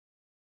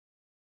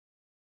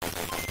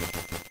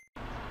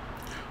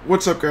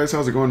What's up, guys?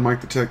 How's it going?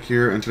 MikeTheTech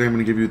here, and today I'm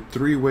going to give you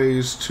 3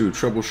 ways to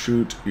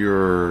troubleshoot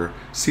your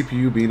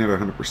CPU being at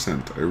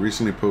 100%. I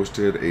recently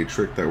posted a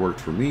trick that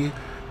worked for me,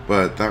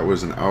 but that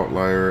was an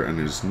outlier and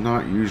is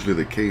not usually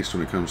the case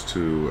when it comes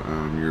to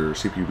your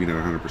CPU being at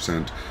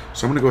 100%.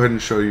 So I'm going to go ahead and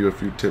show you a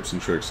few tips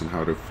and tricks on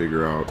how to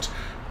figure out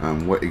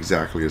what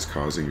exactly is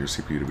causing your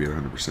CPU to be at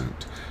 100%.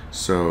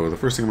 So the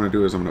first thing I'm going to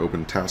do is I'm going to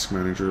open Task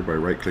Manager by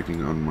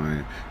right-clicking on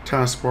my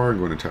taskbar and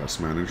going to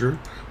Task Manager,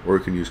 or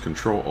you can use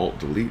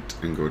Control-Alt-Delete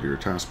and go to your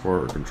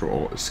taskbar, or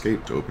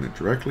Control-Alt-Escape to open it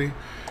directly.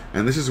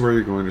 And this is where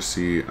you're going to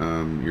see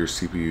your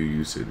CPU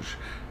usage.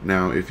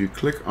 Now, if you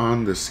click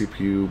on the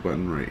CPU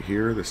button right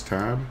here, this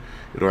tab,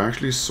 it'll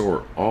actually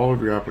sort all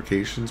of your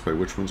applications by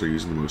which ones are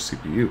using the most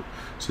CPU.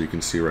 So you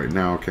can see right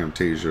now,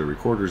 Camtasia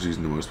Recorder is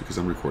using the most because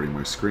I'm recording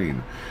my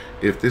screen.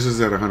 If this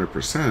is at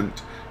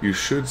 100%, you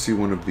should see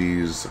one of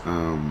these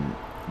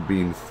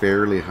being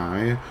fairly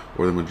high,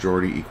 or the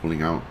majority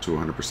equaling out to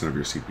 100% of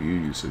your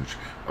CPU usage.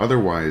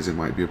 Otherwise, it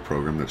might be a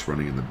program that's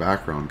running in the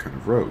background, kind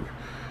of rogue.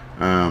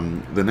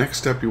 The next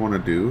step you want to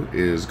do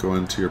is go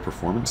into your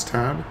Performance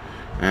tab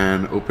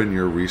and open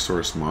your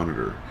Resource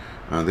Monitor.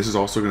 This is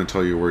also going to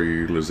tell you where your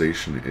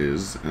utilization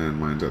is, and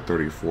mine's at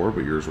 34,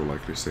 but yours will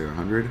likely say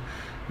 100.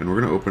 And we're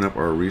going to open up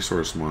our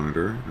Resource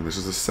Monitor, and this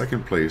is the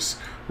second place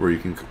where you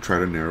can try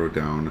to narrow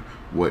down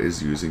what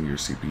is using your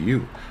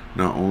CPU.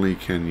 Not only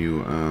can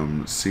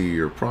you see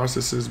your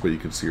processes, but you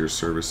can see your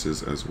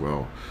services as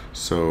well.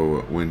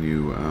 So when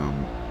you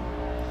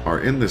are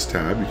in this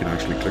tab, you can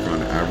actually click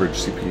on Average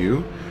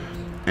CPU,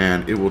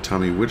 and it will tell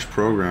me which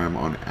program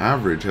on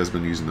average has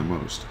been using the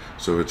most.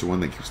 So it's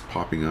one that keeps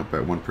popping up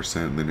at 1%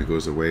 and then it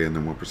goes away, and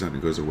then 1% and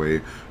it goes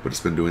away, but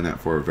it's been doing that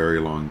for a very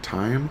long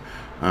time.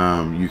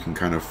 You can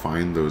kind of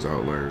find those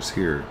outliers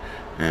here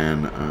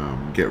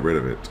and get rid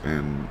of it.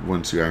 And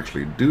once you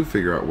actually do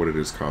figure out what it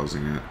is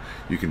causing it,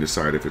 you can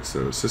decide if it's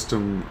a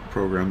system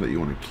program that you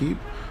want to keep,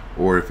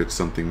 or if it's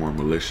something more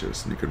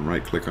malicious. And you can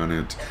right click on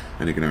it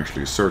and you can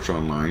actually search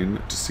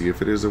online to see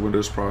if it is a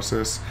Windows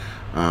process.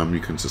 You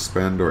can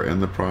suspend or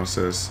end the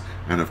process,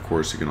 and of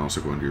course you can also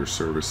go into your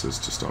services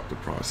to stop the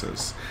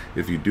process.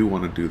 If you do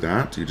want to do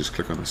that, you just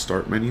click on the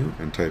Start menu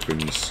and type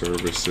in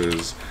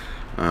services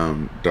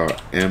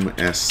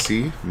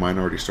 .msc. Mine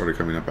already started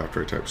coming up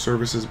after I typed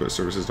services, but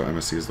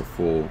services.msc is the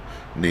full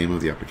name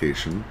of the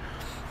application.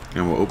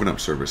 And we'll open up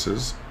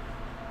services.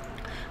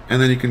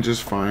 And then you can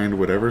just find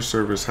whatever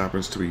service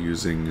happens to be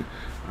using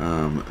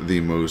the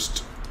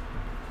most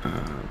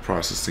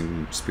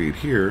processing speed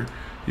here.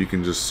 You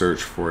can just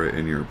search for it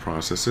in your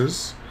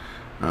processes.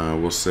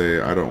 We'll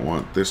say I don't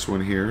want this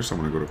one here, so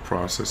I'm going to go to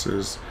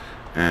processes,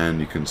 and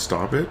you can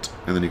stop it.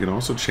 And then you can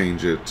also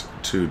change it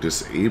to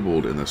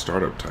disabled in the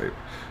startup type.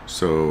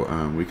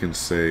 So we can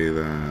say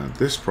that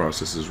this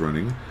process is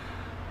running.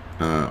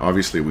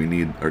 Obviously we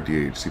need our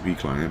DHCP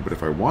client, but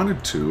if I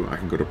wanted to, I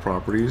can go to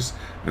properties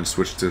and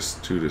switch this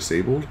to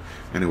disabled,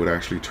 and it would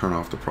actually turn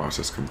off the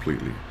process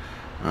completely.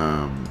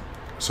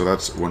 So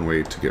that's one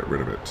way to get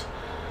rid of it.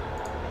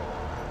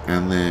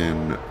 And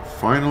then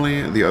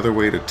finally, the other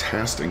way to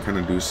test and kind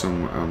of do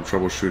some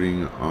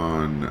troubleshooting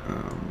on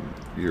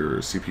your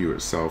CPU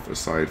itself,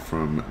 aside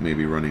from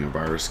maybe running a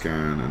virus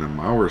scan and a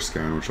malware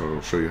scan, which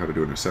I'll show you how to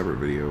do in a separate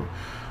video,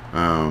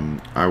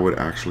 I would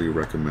actually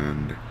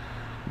recommend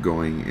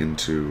going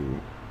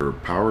into your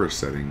power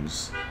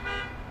settings,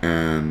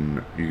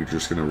 and you're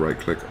just going to right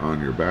click on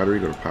your battery,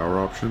 go to power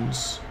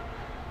options,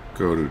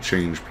 go to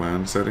change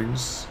plan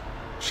settings,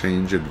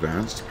 change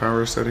advanced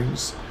power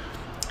settings,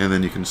 and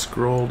then you can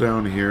scroll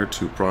down here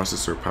to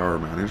processor power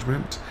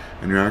management,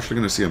 and you're actually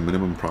going to see a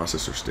minimum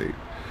processor state.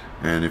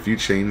 And if you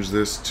change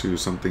this to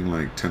something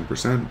like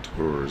 10%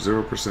 or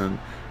 0%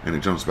 and it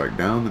jumps back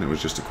down, then it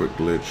was just a quick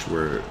glitch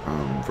where it,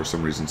 for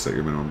some reason, set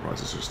your minimum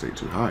processor state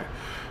too high.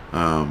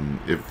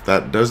 If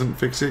that doesn't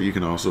fix it, you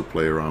can also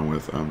play around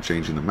with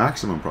changing the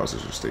maximum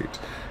processor state.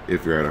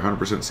 If you're at 100%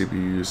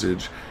 CPU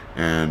usage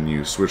and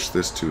you switch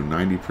this to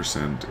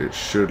 90%, it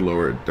should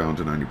lower it down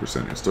to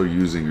 90%. It's still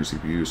using your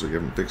CPU, so you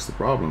haven't fixed the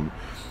problem,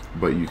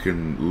 but you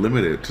can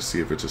limit it to see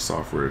if it's a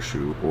software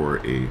issue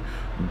or a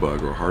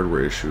bug or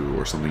hardware issue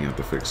or something you have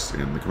to fix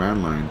in the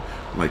command line,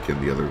 like in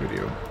the other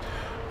video.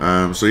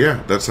 So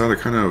yeah, that's how to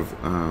kind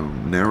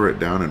of narrow it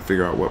down and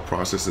figure out what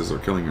processes are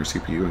killing your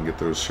CPU and get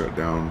those shut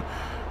down.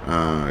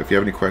 If you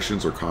have any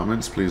questions or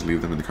comments, please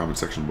leave them in the comment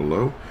section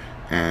below.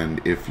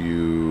 And if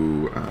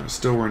you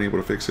still weren't able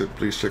to fix it,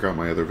 please check out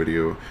my other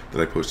video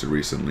that I posted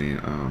recently.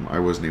 I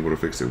wasn't able to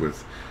fix it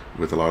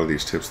with a lot of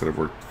these tips that have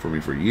worked for me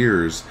for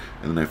years,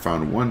 and then I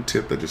found one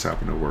tip that just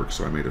happened to work,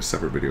 so I made a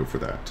separate video for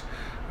that.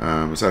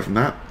 Aside from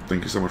that,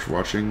 thank you so much for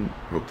watching.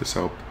 Hope this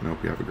helped, and I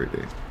hope you have a great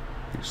day.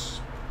 Peace.